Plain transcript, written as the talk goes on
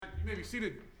You may be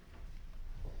seated.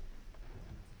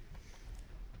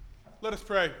 Let us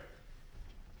pray.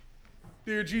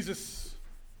 Dear Jesus,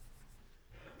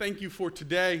 thank you for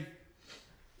today.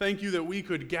 Thank you that we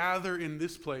could gather in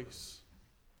this place.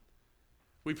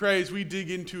 We pray as we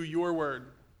dig into your word,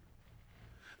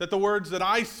 that the words that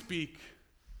I speak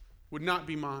would not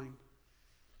be mine,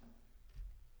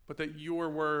 but that your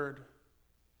word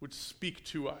would speak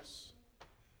to us,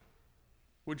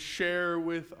 would share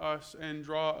with us and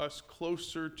draw us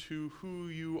closer to who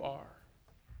you are.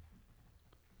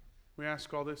 We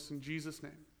ask all this in Jesus'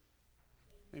 name.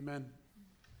 Amen.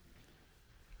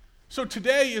 So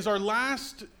today is our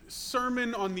last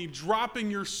sermon on the Dropping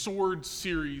Your Sword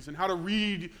series and how to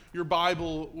read your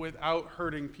Bible without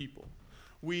hurting people.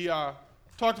 We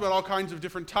talked about all kinds of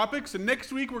different topics, and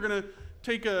next week we're going to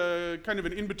take a kind of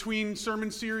an in-between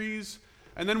sermon series,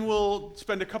 and then we'll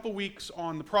spend a couple weeks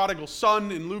on the prodigal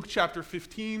son in Luke chapter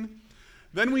 15.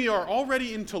 Then we are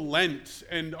already into Lent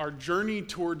and our journey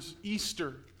towards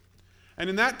Easter. And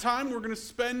in that time, we're going to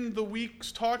spend the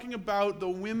weeks talking about the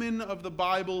women of the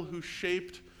Bible who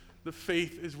shaped the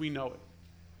faith as we know it.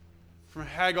 From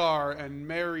Hagar and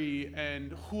Mary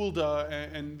and Huldah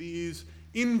and these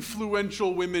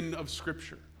influential women of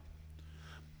Scripture.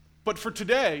 But for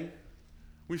today,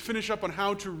 we finish up on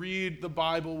how to read the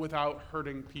Bible without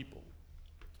hurting people.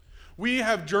 We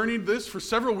have journeyed this for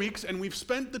several weeks, and we've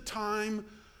spent the time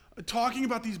talking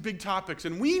about these big topics.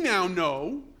 And we now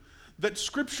know that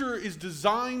Scripture is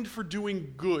designed for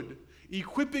doing good,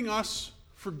 equipping us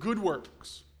for good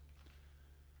works.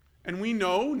 And we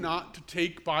know not to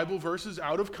take Bible verses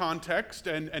out of context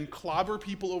and clobber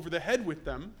people over the head with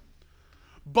them.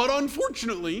 But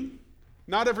unfortunately,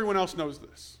 not everyone else knows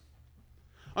this.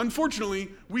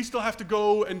 Unfortunately, we still have to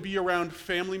go and be around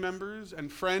family members and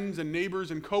friends and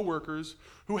neighbors and coworkers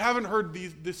who haven't heard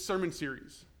this sermon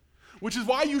series, which is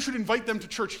why you should invite them to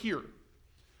church here.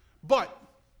 But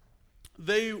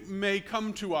they may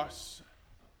come to us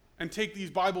and take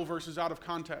these Bible verses out of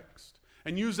context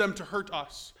and use them to hurt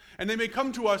us. And they may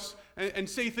come to us and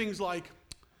say things like,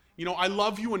 I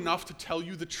love you enough to tell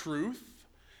you the truth.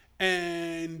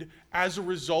 And as a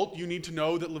result, you need to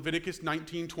know that Leviticus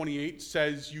 19:28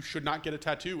 says you should not get a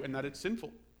tattoo and that it's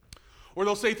sinful. Or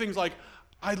they'll say things like,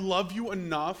 I love you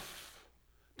enough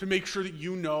to make sure that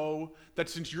you know that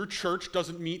since your church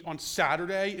doesn't meet on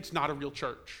Saturday, it's not a real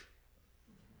church.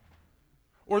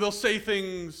 Or they'll say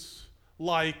things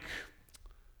like,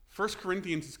 1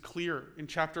 Corinthians is clear in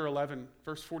chapter 11,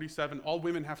 verse 47, all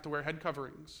women have to wear head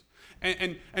coverings.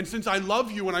 And since I love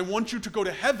you and I want you to go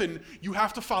to heaven, you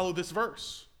have to follow this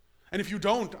verse. And if you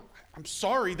don't, I'm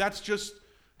sorry, it's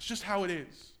just how it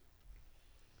is.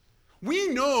 We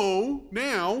know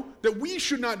now that we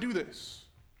should not do this,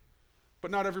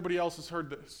 but not everybody else has heard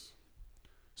this.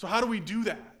 So how do we do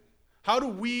that?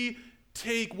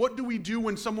 What do we do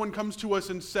when someone comes to us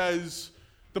and says,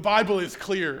 the Bible is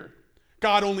clear,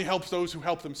 God only helps those who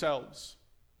help themselves?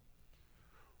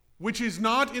 Which is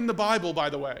not in the Bible, by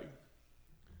the way.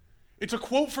 It's a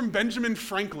quote from Benjamin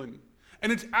Franklin,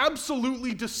 and it's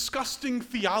absolutely disgusting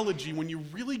theology when you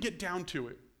really get down to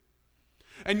it.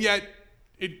 And yet,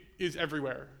 it is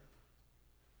everywhere.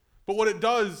 But what it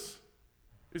does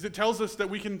is it tells us that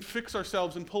we can fix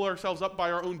ourselves and pull ourselves up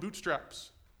by our own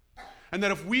bootstraps. And that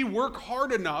if we work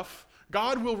hard enough,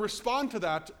 God will respond to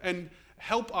that and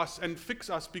help us and fix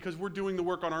us because we're doing the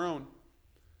work on our own.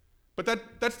 But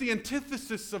that's the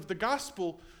antithesis of the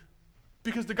gospel,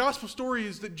 because the gospel story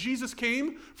is that Jesus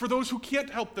came for those who can't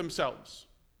help themselves.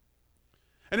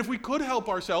 And if we could help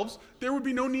ourselves, there would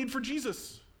be no need for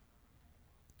Jesus.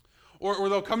 Or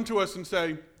they'll come to us and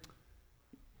say,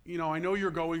 I know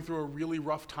you're going through a really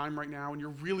rough time right now and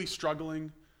you're really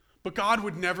struggling, but God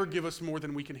would never give us more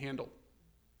than we can handle.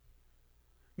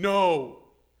 No,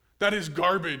 that is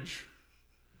garbage.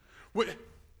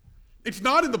 It's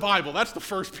not in the Bible, that's the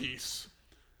first piece.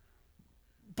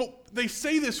 But they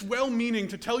say this well-meaning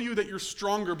to tell you that you're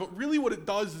stronger, but really what it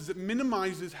does is it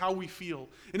minimizes how we feel.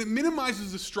 And it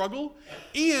minimizes the struggle,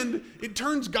 and it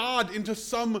turns God into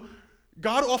some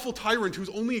god-awful tyrant whose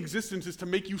only existence is to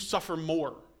make you suffer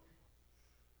more.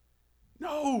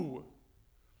 No.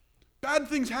 Bad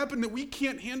things happen that we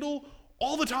can't handle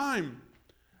all the time.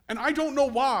 And I don't know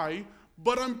why,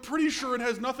 but I'm pretty sure it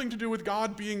has nothing to do with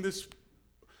God being this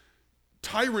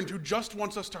tyrant who just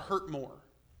wants us to hurt more.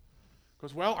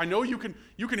 Because, I know you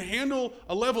can handle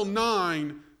a level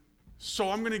 9, so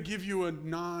I'm going to give you a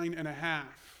 9.5.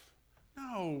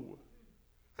 No,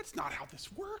 that's not how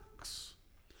this works.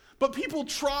 But people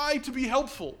try to be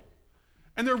helpful,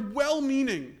 and they're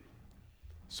well-meaning.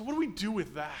 So what do we do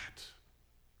with that?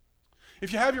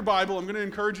 If you have your Bible, I'm going to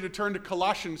encourage you to turn to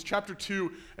Colossians chapter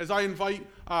 2 as I invite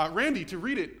Randy to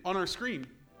read it on our screen.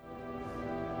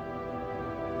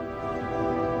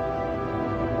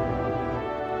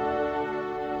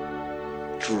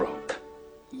 Drop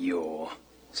your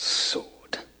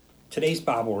sword. Today's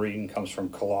Bible reading comes from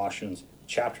Colossians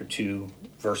chapter 2,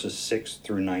 verses 6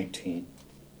 through 19.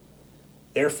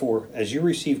 Therefore, as you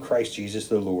receive Christ Jesus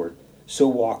the Lord, so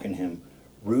walk in him,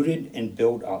 rooted and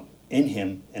built up in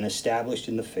him and established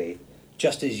in the faith,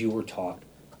 just as you were taught,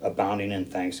 abounding in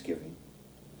thanksgiving.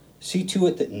 See to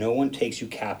it that no one takes you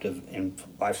captive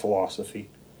by philosophy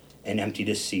and empty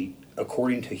deceit,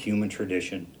 according to human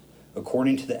tradition,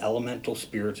 according to the elemental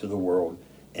spirits of the world,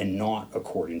 and not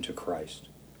according to Christ.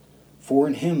 For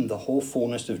in him the whole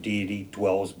fullness of deity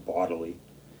dwells bodily,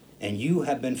 and you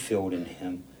have been filled in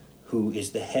him, who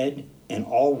is the head and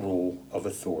all rule of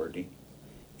authority.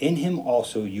 In him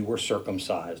also you were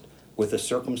circumcised, with a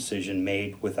circumcision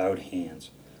made without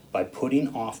hands, by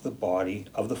putting off the body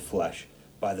of the flesh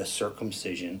by the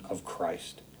circumcision of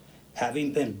Christ,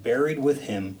 having been buried with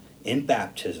him in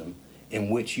baptism, in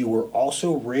which you were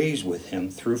also raised with him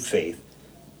through faith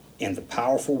in the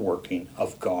powerful working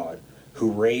of God, who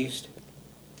raised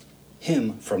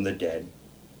him from the dead.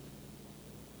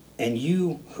 And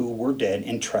you who were dead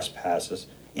in trespasses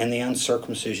and the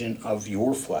uncircumcision of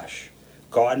your flesh,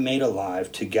 God made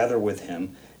alive together with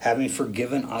him, having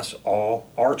forgiven us all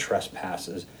our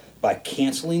trespasses by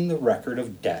canceling the record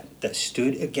of debt that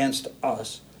stood against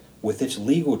us with its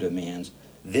legal demands.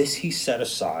 This he set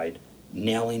aside,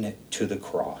 nailing it to the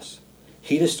cross.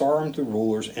 He disarmed the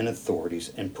rulers and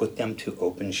authorities and put them to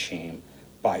open shame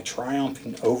by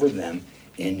triumphing over them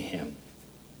in him.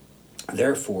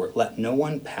 Therefore, let no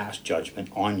one pass judgment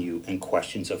on you in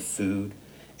questions of food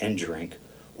and drink,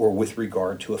 or with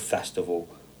regard to a festival,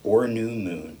 or a new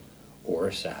moon, or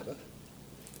a Sabbath.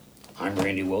 I'm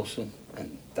Randy Wilson,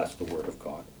 and that's the Word of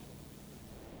God.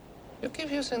 You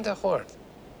keep using the word.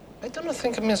 I don't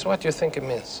think it means what you think it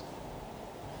means.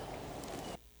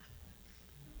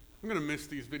 I'm going to miss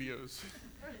these videos.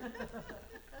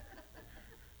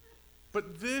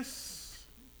 But this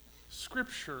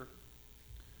scripture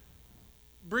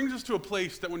brings us to a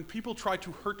place that when people try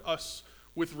to hurt us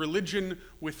with religion,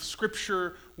 with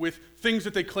scripture, with things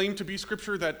that they claim to be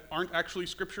scripture that aren't actually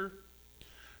scripture.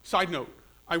 Side note,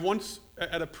 I once,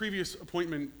 at a previous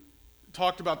appointment,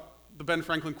 talked about the Ben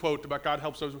Franklin quote about God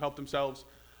helps those who help themselves.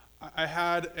 I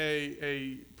had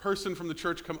a person from the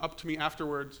church come up to me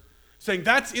afterwards saying,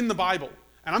 that's in the Bible,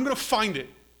 and I'm going to find it.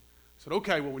 I said,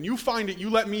 okay, well, when you find it, you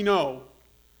let me know.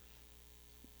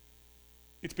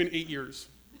 It's been 8 years.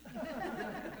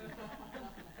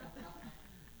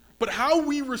 But how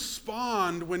we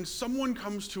respond when someone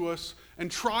comes to us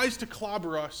and tries to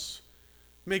clobber us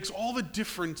makes all the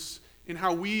difference in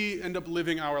how we end up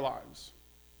living our lives.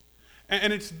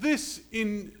 And it's this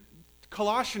in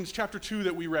Colossians chapter 2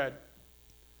 that we read.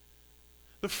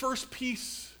 The first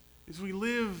piece is we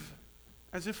live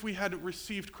as if we had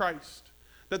received Christ.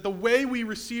 That the way we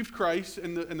received Christ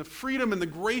and the freedom and the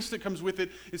grace that comes with it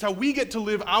is how we get to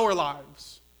live our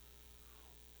lives.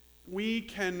 We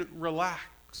can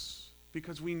relax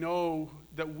because we know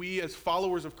that we as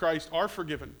followers of Christ are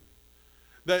forgiven.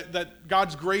 That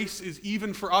God's grace is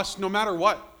even for us no matter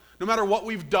what. No matter what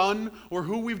we've done or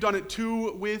who we've done it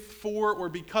to, with, for, or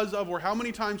because of, or how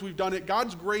many times we've done it,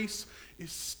 God's grace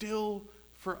is still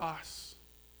for us.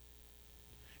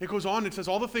 It goes on, it says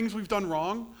all the things we've done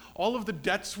wrong, all of the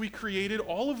debts we created,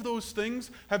 all of those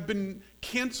things have been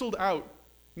canceled out,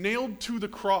 nailed to the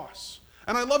cross.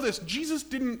 And I love this. Jesus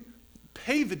didn't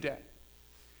pay the debt.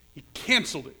 He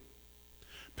canceled it.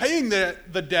 Paying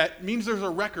the debt means there's a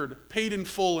record, paid in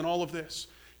full and all of this.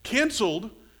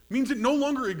 Canceled means it no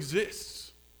longer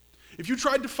exists. If you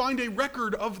tried to find a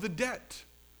record of the debt,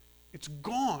 it's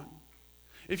gone.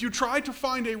 If you tried to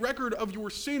find a record of your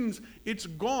sins, it's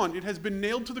gone. It has been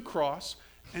nailed to the cross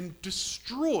and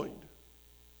destroyed.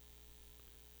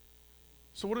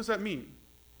 So what does that mean?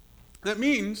 That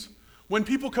means when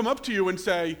people come up to you and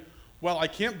say, well, I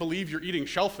can't believe you're eating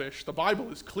shellfish. The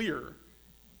Bible is clear.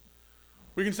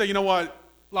 We can say, you know what?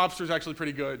 Lobster's actually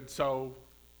pretty good, so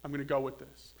I'm going to go with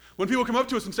this. When people come up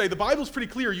to us and say, the Bible's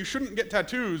pretty clear, you shouldn't get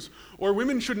tattoos, or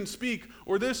women shouldn't speak,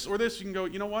 or this, you can go,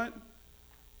 you know what?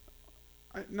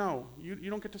 No, you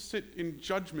don't get to sit in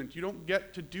judgment. You don't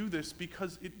get to do this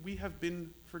because we have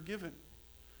been forgiven.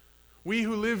 We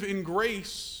who live in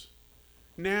grace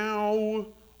now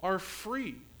are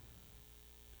free.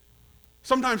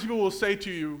 Sometimes people will say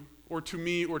to you, or to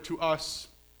me, or to us,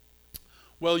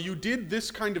 well, you did this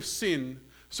kind of sin,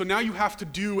 so now you have to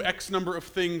do X number of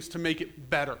things to make it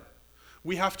better.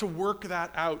 We have to work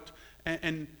that out.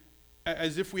 and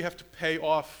as if we have to pay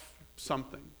off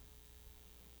something.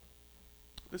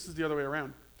 This is the other way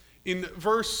around. Which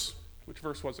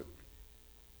verse was it?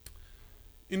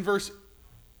 In verse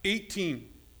 18,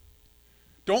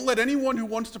 don't let anyone who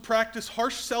wants to practice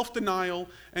harsh self-denial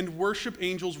and worship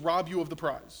angels rob you of the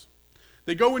prize.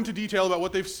 They go into detail about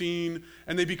what they've seen,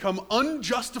 and they become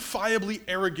unjustifiably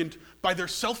arrogant by their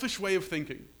selfish way of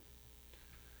thinking.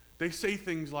 They say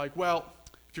things like, well,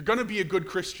 if you're going to be a good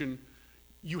Christian,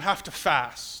 you have to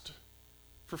fast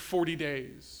for 40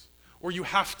 days, or you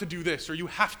have to do this, or you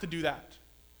have to do that.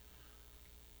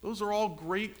 Those are all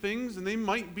great things, and they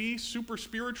might be super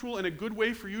spiritual and a good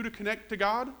way for you to connect to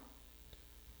God.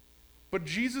 But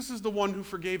Jesus is the one who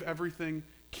forgave everything,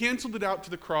 canceled it out to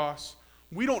the cross.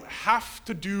 We don't have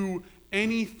to do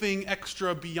anything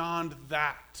extra beyond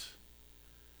that.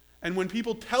 And when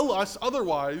people tell us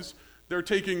otherwise, they're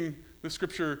taking the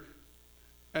scripture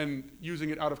and using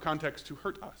it out of context to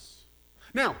hurt us.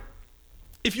 Now,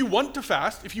 if you want to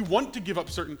fast, if you want to give up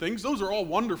certain things, those are all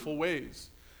wonderful ways.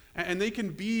 And they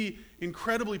can be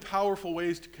incredibly powerful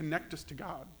ways to connect us to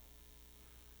God.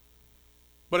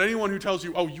 But anyone who tells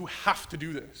you, oh, you have to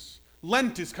do this.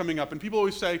 Lent is coming up, and people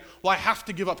always say, well, I have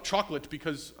to give up chocolate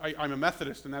because I'm a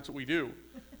Methodist and that's what we do.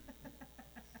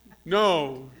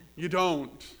 No, you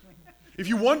don't. If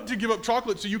you want to give up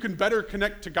chocolate so you can better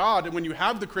connect to God, and when you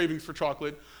have the cravings for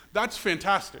chocolate, that's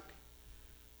fantastic.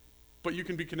 But you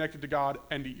can be connected to God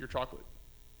and eat your chocolate.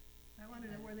 I want to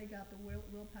know where they got the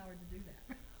willpower to do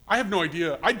that. I have no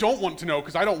idea. I don't want to know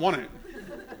because I don't want it.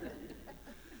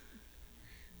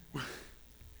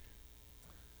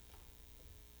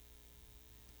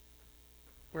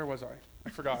 Where was I? I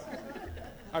forgot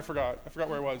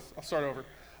where I was. I'll start over.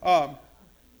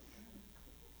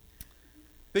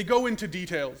 They go into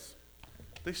details.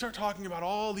 They start talking about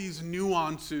all these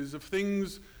nuances of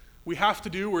things we have to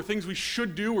do or things we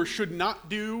should do or should not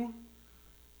do.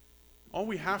 All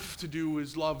we have to do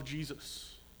is love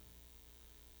Jesus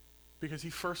because he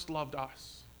first loved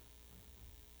us.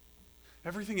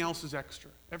 Everything else is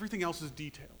extra. Everything else is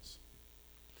details.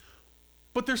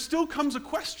 But there still comes a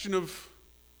question of,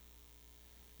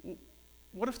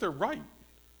 what if they're right?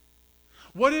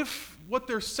 What if what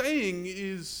they're saying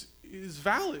is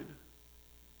valid?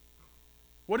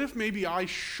 What if maybe I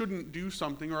shouldn't do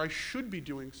something or I should be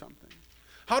doing something?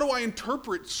 How do I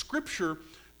interpret scripture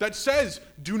that says,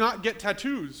 do not get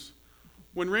tattoos,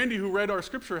 when Randy, who read our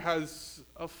scripture, has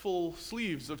a full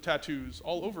sleeves of tattoos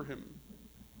all over him?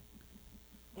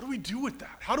 What do we do with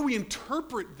that? How do we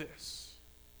interpret this?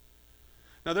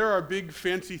 Now, there are big,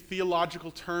 fancy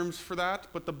theological terms for that,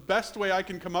 but the best way I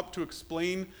can come up to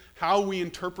explain how we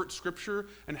interpret Scripture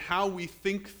and how we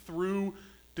think through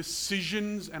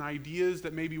decisions and ideas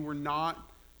that maybe were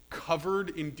not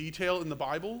covered in detail in the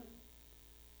Bible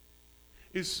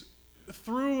is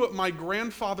through my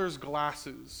grandfather's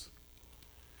glasses.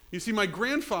 You see, my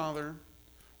grandfather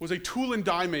was a tool and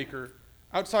die maker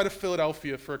outside of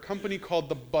Philadelphia for a company called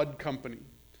the Budd Company.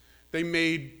 They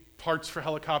made parts for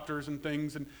helicopters and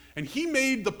things, and he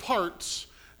made the parts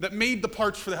that made the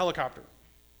parts for the helicopter.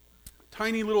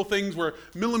 Tiny little things where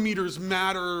millimeters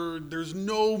matter, there's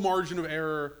no margin of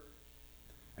error.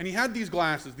 And he had these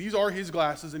glasses. These are his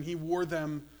glasses, and he wore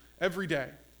them every day.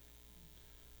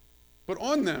 But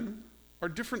on them are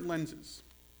different lenses.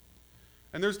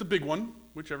 And there's the big one,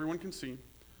 which everyone can see.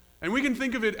 And we can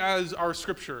think of it as our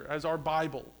scripture, as our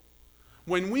Bible.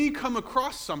 When we come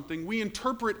across something, we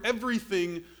interpret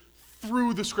everything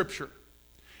through the scripture,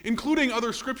 including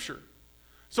other scripture.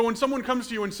 So when someone comes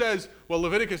to you and says, well,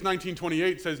 Leviticus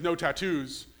 19:28 says no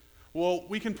tattoos, well,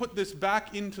 we can put this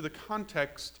back into the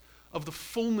context of the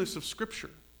fullness of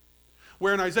scripture,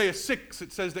 where in Isaiah 6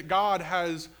 it says that God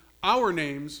has our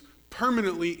names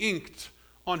permanently inked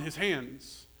on his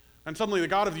hands, and suddenly the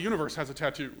God of the universe has a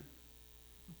tattoo.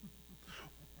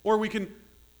 Or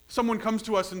someone comes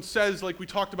to us and says, like we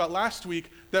talked about last week,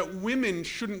 that women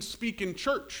shouldn't speak in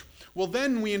church. Well,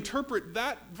 then we interpret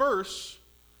that verse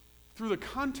through the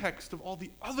context of all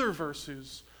the other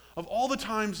verses, of all the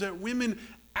times that women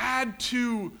add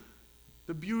to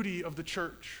the beauty of the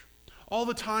church, all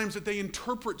the times that they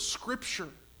interpret Scripture,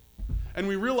 and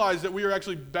we realize that we are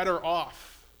actually better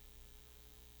off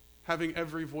having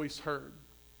every voice heard.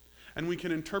 And we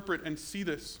can interpret and see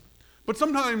this. But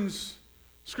sometimes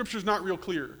Scripture's not real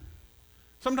clear.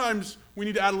 Sometimes we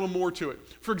need to add a little more to it.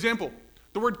 For example,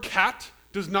 the word cat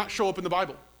does not show up in the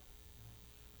Bible.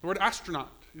 The word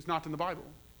astronaut is not in the Bible.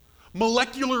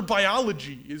 Molecular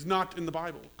biology is not in the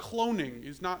Bible. Cloning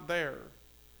is not there.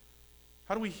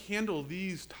 How do we handle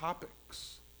these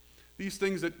topics? These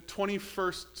things that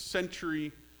 21st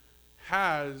century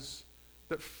has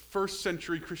that first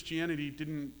century Christianity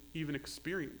didn't even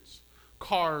experience.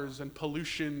 Cars and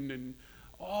pollution and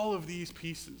all of these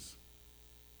pieces.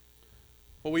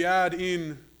 Well, we add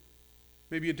in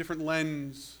maybe a different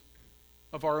lens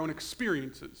of our own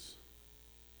experiences.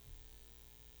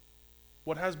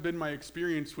 What has been my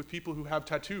experience with people who have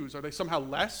tattoos? Are they somehow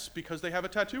less because they have a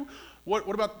tattoo? What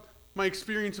about my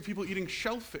experience of people eating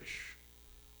shellfish?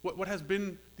 What has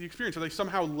been the experience? Are they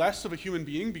somehow less of a human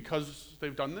being because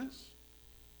they've done this?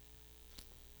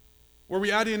 Or we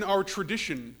add in our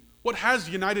tradition. What has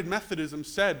United Methodism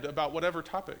said about whatever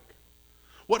topic?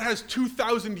 What has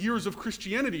 2,000 years of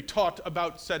Christianity taught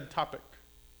about said topic?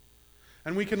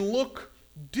 And we can look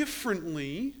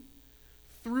differently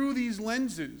through these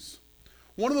lenses.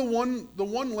 The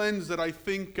one lens that I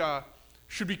think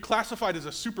should be classified as a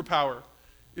superpower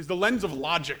is the lens of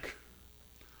logic.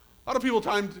 A lot of people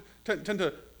tend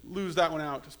to lose that one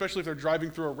out, especially if they're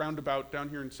driving through a roundabout down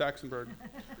here in Saxonburg.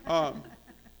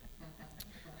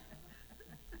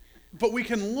 But we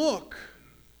can look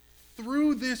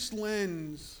through this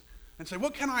lens and say,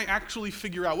 what can I actually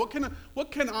figure out?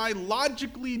 What can I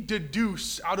logically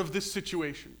deduce out of this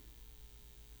situation?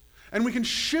 And we can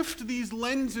shift these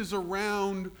lenses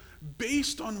around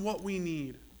based on what we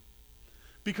need.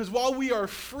 Because while we are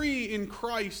free in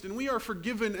Christ and we are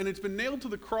forgiven and it's been nailed to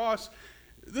the cross,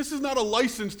 this is not a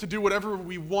license to do whatever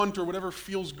we want or whatever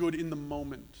feels good in the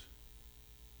moment.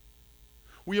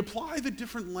 We apply the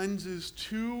different lenses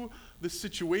to the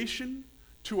situation,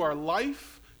 to our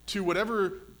life, to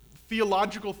whatever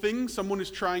theological thing someone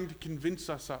is trying to convince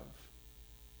us of.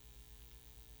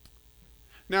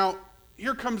 Now,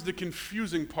 here comes the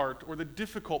confusing part or the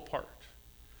difficult part.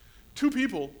 Two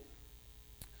people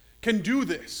can do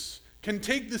this, can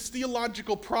take this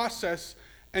theological process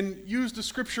and use the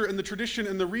scripture and the tradition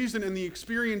and the reason and the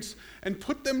experience and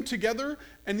put them together,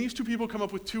 and these two people come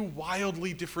up with two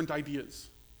wildly different ideas.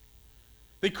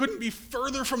 They couldn't be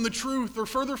further from the truth or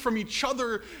further from each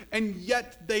other, and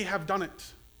yet they have done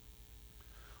it.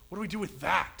 What do we do with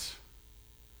that?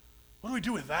 What do we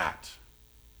do with that?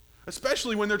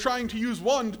 Especially when they're trying to use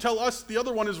one to tell us the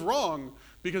other one is wrong,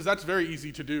 because that's very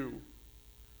easy to do.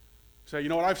 Say, you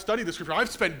know what, I've studied the scripture,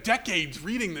 I've spent decades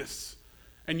reading this,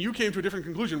 and you came to a different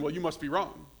conclusion, well, you must be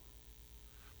wrong.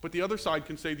 But the other side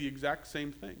can say the exact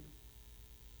same thing.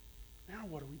 Now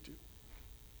what do we do?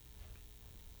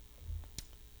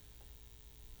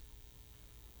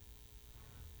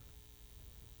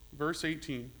 Verse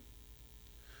 18.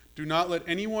 Do not let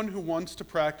anyone who wants to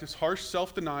practice harsh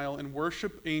self-denial and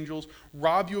worship angels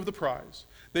rob you of the prize.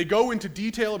 They go into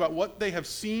detail about what they have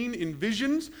seen in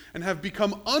visions and have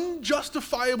become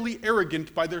unjustifiably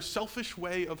arrogant by their selfish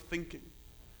way of thinking.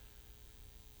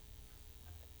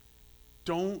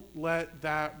 Don't let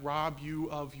that rob you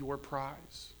of your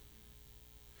prize.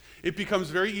 It becomes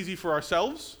very easy for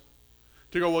ourselves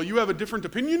to go, well, you have a different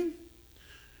opinion,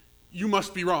 you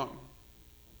must be wrong.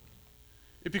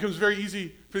 It becomes very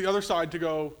easy for the other side to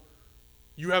go,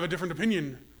 you have a different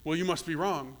opinion, well, you must be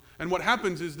wrong. And what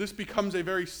happens is this becomes a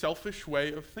very selfish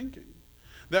way of thinking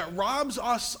that robs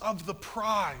us of the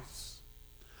prize.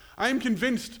 I am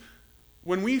convinced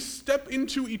when we step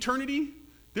into eternity,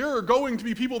 there are going to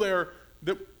be people there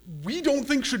that we don't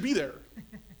think should be there.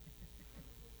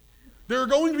 There are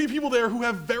going to be people there who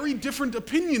have very different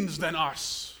opinions than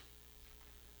us.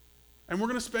 And we're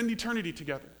going to spend eternity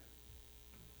together.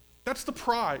 That's the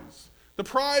prize. The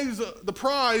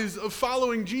prize of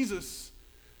following Jesus.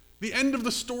 The end of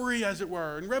the story, as it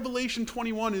were. And Revelation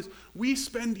 21 is we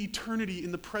spend eternity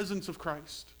in the presence of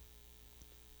Christ.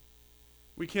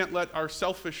 We can't let our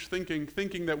selfish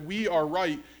thinking that we are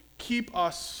right, keep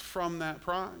us from that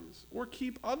prize or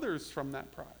keep others from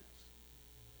that prize.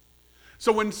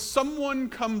 So when someone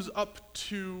comes up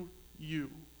to you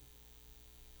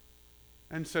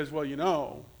and says, well, you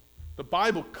know, the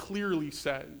Bible clearly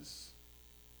says,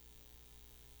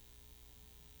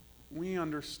 we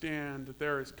understand that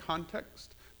there is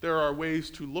context, there are ways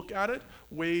to look at it,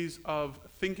 ways of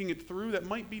thinking it through that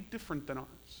might be different than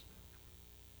ours.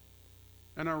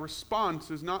 And our response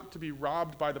is not to be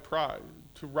robbed by the prize,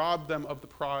 to rob them of the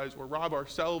prize or rob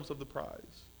ourselves of the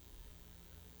prize,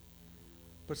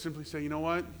 but simply say, you know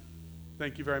what?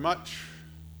 Thank you very much.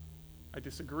 I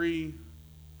disagree.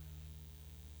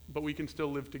 But we can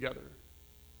still live together.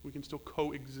 We can still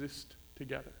coexist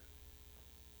together.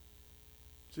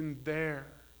 It's in there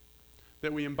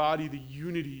that we embody the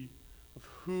unity of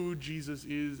who Jesus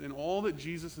is and all that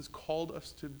Jesus has called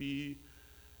us to be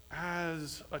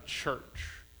as a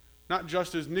church. Not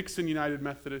just as Nixon United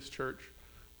Methodist Church,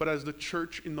 but as the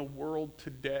church in the world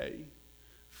today,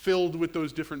 filled with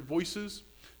those different voices,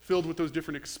 filled with those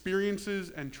different experiences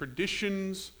and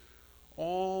traditions,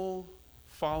 all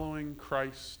following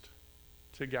Christ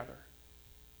together.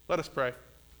 Let us pray.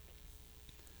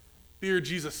 Dear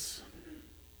Jesus,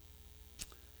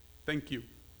 thank you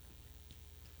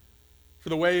for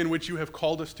the way in which you have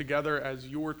called us together as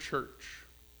your church.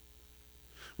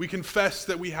 We confess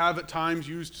that we have at times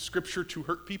used Scripture to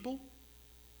hurt people.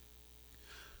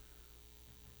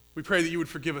 We pray that you would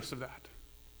forgive us of that.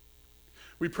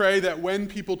 We pray that when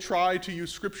people try to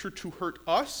use Scripture to hurt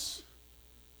us,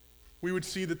 we would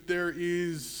see that there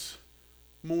is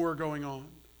more going on.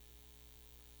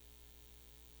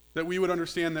 That we would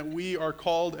understand that we are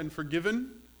called and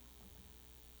forgiven,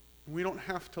 and we don't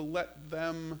have to let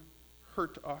them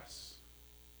hurt us.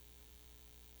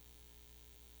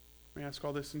 We ask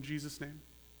all this in Jesus' name.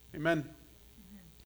 Amen.